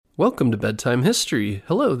Welcome to Bedtime History.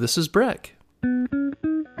 Hello, this is Breck.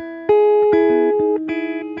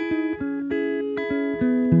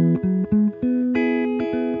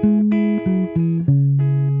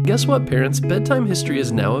 Guess what, parents? Bedtime History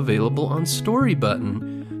is now available on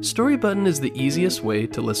Storybutton. Storybutton is the easiest way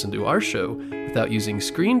to listen to our show without using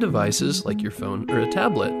screen devices like your phone or a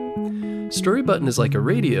tablet. Storybutton is like a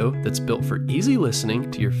radio that's built for easy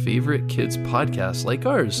listening to your favorite kids' podcasts like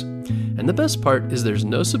ours. And the best part is there's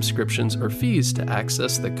no subscriptions or fees to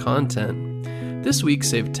access the content. This week,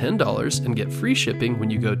 save $10 and get free shipping when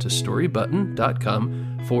you go to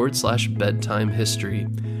storybutton.com/bedtime history.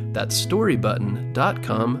 That's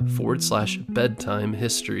storybutton.com/bedtime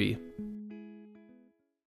history.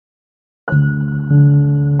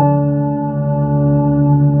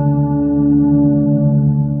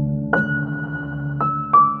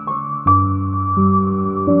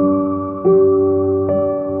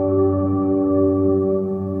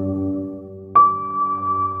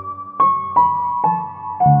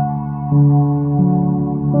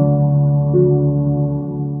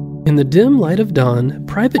 In the dim light of dawn,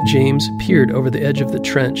 Private James peered over the edge of the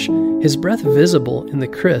trench, his breath visible in the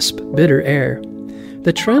crisp, bitter air.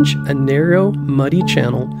 The trench, a narrow, muddy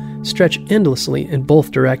channel, stretched endlessly in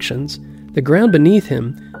both directions. The ground beneath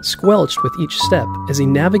him squelched with each step as he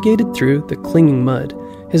navigated through the clinging mud,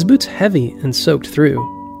 his boots heavy and soaked through.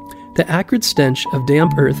 The acrid stench of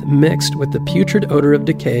damp earth mixed with the putrid odor of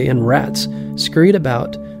decay and rats scurried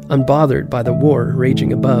about, unbothered by the war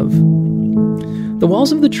raging above. The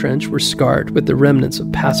walls of the trench were scarred with the remnants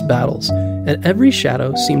of past battles, and every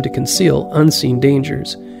shadow seemed to conceal unseen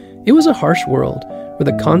dangers. It was a harsh world, where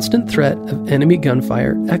the constant threat of enemy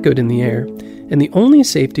gunfire echoed in the air, and the only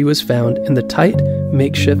safety was found in the tight,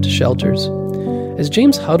 makeshift shelters. As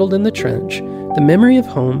James huddled in the trench, the memory of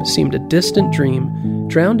home seemed a distant dream,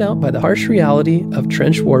 drowned out by the harsh reality of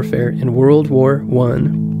trench warfare in World War I.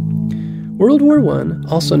 World War I,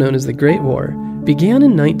 also known as the Great War, began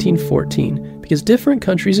in 1914 because different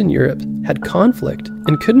countries in Europe had conflict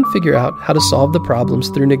and couldn't figure out how to solve the problems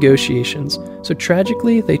through negotiations, so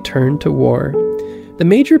tragically they turned to war. The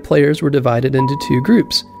major players were divided into two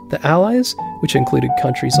groups, the Allies, which included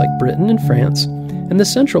countries like Britain and France, and the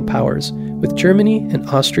Central Powers, with Germany and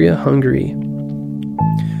Austria-Hungary.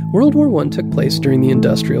 World War I took place during the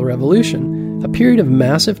Industrial Revolution, a period of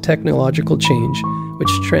massive technological change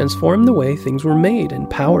which transformed the way things were made and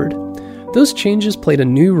powered. Those changes played a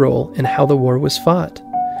new role in how the war was fought.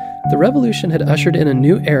 The revolution had ushered in a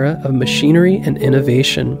new era of machinery and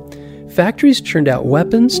innovation. Factories churned out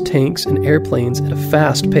weapons, tanks, and airplanes at a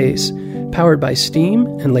fast pace, powered by steam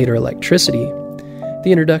and later electricity.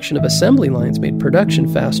 The introduction of assembly lines made production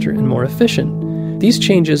faster and more efficient. These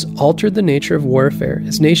changes altered the nature of warfare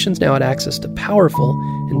as nations now had access to powerful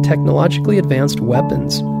and technologically advanced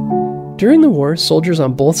weapons. During the war, soldiers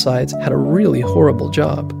on both sides had a really horrible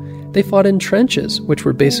job. They fought in trenches, which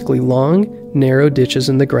were basically long, narrow ditches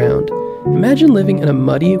in the ground. Imagine living in a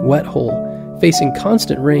muddy, wet hole, facing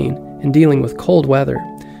constant rain and dealing with cold weather.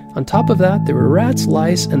 On top of that, there were rats,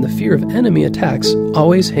 lice, and the fear of enemy attacks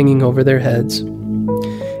always hanging over their heads.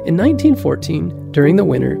 In 1914, during the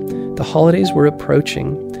winter, the holidays were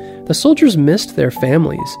approaching. The soldiers missed their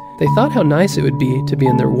families. They thought how nice it would be to be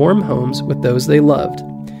in their warm homes with those they loved.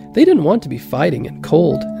 They didn't want to be fighting and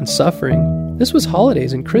cold and suffering. This was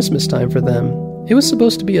holidays and Christmas time for them. It was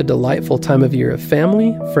supposed to be a delightful time of year of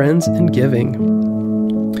family, friends, and giving.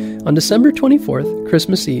 On December 24th,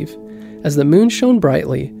 Christmas Eve, as the moon shone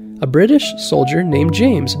brightly, a British soldier named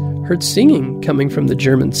James heard singing coming from the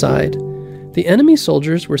German side. The enemy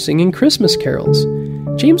soldiers were singing Christmas carols.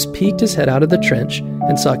 James peeked his head out of the trench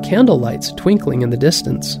and saw candle lights twinkling in the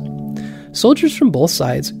distance. Soldiers from both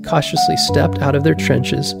sides cautiously stepped out of their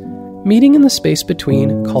trenches, meeting in the space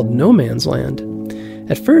between called No Man's Land.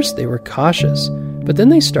 At first they were cautious, but then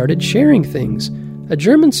they started sharing things. A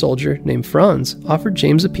German soldier named Franz offered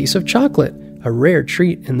James a piece of chocolate, a rare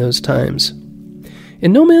treat in those times.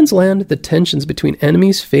 In No Man's Land, the tensions between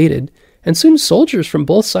enemies faded, and soon soldiers from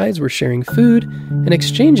both sides were sharing food and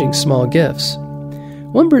exchanging small gifts.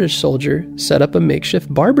 One British soldier set up a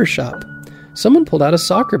makeshift barber shop. Someone pulled out a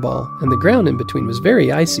soccer ball, and the ground in between was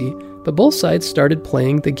very icy, but both sides started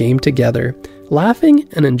playing the game together, laughing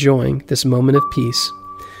and enjoying this moment of peace.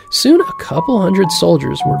 Soon a couple hundred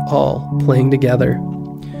soldiers were all playing together.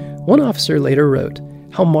 One officer later wrote,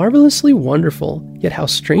 "How marvelously wonderful, yet how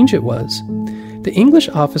strange it was." The English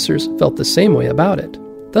officers felt the same way about it.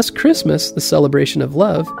 Thus Christmas, the celebration of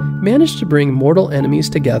love, managed to bring mortal enemies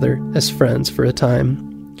together as friends for a time.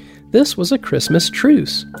 This was a Christmas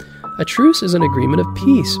truce. A truce is an agreement of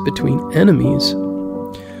peace between enemies.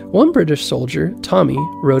 One British soldier, Tommy,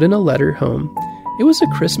 wrote in a letter home, "It was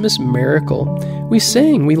a Christmas miracle. We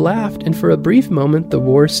sang, we laughed, and for a brief moment the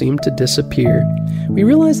war seemed to disappear. We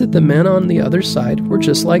realized that the men on the other side were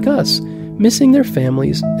just like us, missing their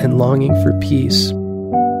families and longing for peace."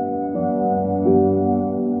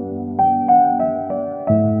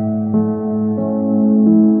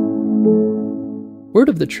 Word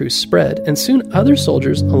of the truce spread, and soon other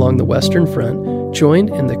soldiers along the Western Front joined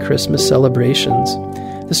in the Christmas celebrations.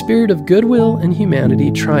 The spirit of goodwill and humanity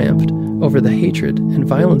triumphed over the hatred and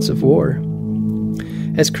violence of war.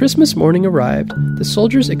 As Christmas morning arrived, the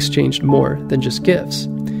soldiers exchanged more than just gifts.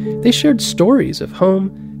 They shared stories of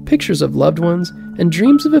home, pictures of loved ones, and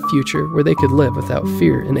dreams of a future where they could live without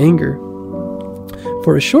fear and anger.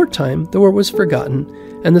 For a short time, the war was forgotten,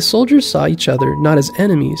 and the soldiers saw each other not as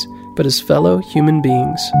enemies, but as fellow human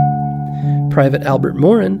beings. Private Albert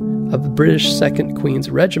Morin of the British 2nd Queen's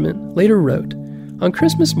Regiment later wrote, "On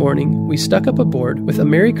Christmas morning, we stuck up a board with a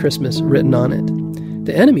Merry Christmas written on it.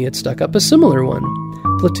 The enemy had stuck up a similar one.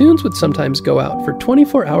 Platoons would sometimes go out for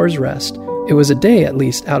 24 hours rest. It was a day at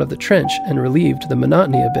least out of the trench and relieved the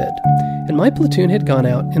monotony a bit. And my platoon had gone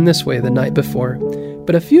out in this way the night before,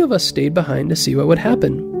 but a few of us stayed behind to see what would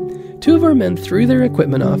happen. 2 of our men threw their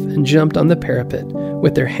equipment off and jumped on the parapet,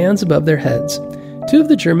 with their hands above their heads. 2 of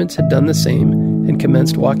the Germans had done the same and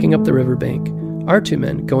commenced walking up the riverbank, our 2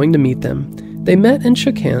 men going to meet them. They met and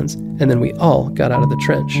shook hands, and then we all got out of the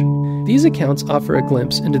trench." These accounts offer a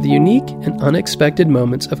glimpse into the unique and unexpected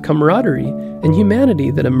moments of camaraderie and humanity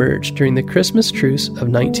that emerged during the Christmas truce of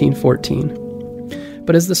 1914.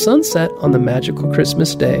 But as the sun set on the magical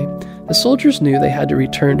Christmas day, the soldiers knew they had to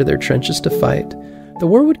return to their trenches to fight. The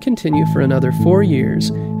war would continue for another 4 years,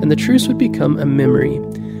 and the truce would become a memory.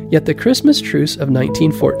 Yet the Christmas truce of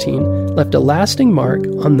 1914 left a lasting mark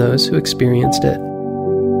on those who experienced it.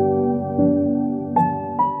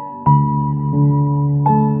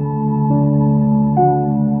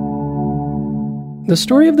 The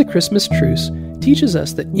story of the Christmas truce teaches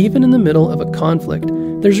us that even in the middle of a conflict,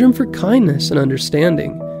 there's room for kindness and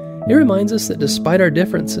understanding. It reminds us that despite our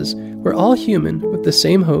differences, we're all human with the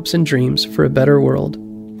same hopes and dreams for a better world.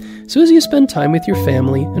 So as you spend time with your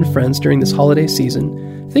family and friends during this holiday season,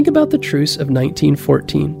 think about the truce of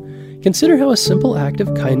 1914. Consider how a simple act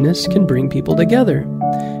of kindness can bring people together.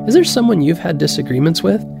 Is there someone you've had disagreements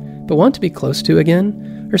with, but want to be close to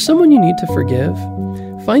again? Or someone you need to forgive?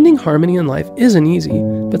 Finding harmony in life isn't easy,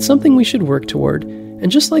 but something we should work toward.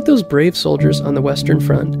 And just like those brave soldiers on the Western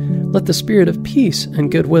Front, let the spirit of peace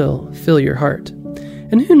and goodwill fill your heart.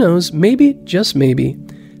 And who knows, maybe, just maybe,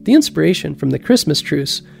 the inspiration from the Christmas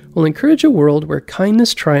truce will encourage a world where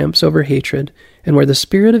kindness triumphs over hatred and where the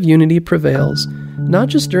spirit of unity prevails, not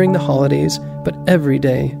just during the holidays, but every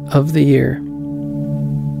day of the year.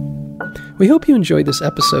 We hope you enjoyed this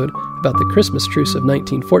episode about the Christmas truce of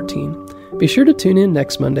 1914. Be sure to tune in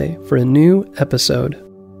next Monday for a new episode.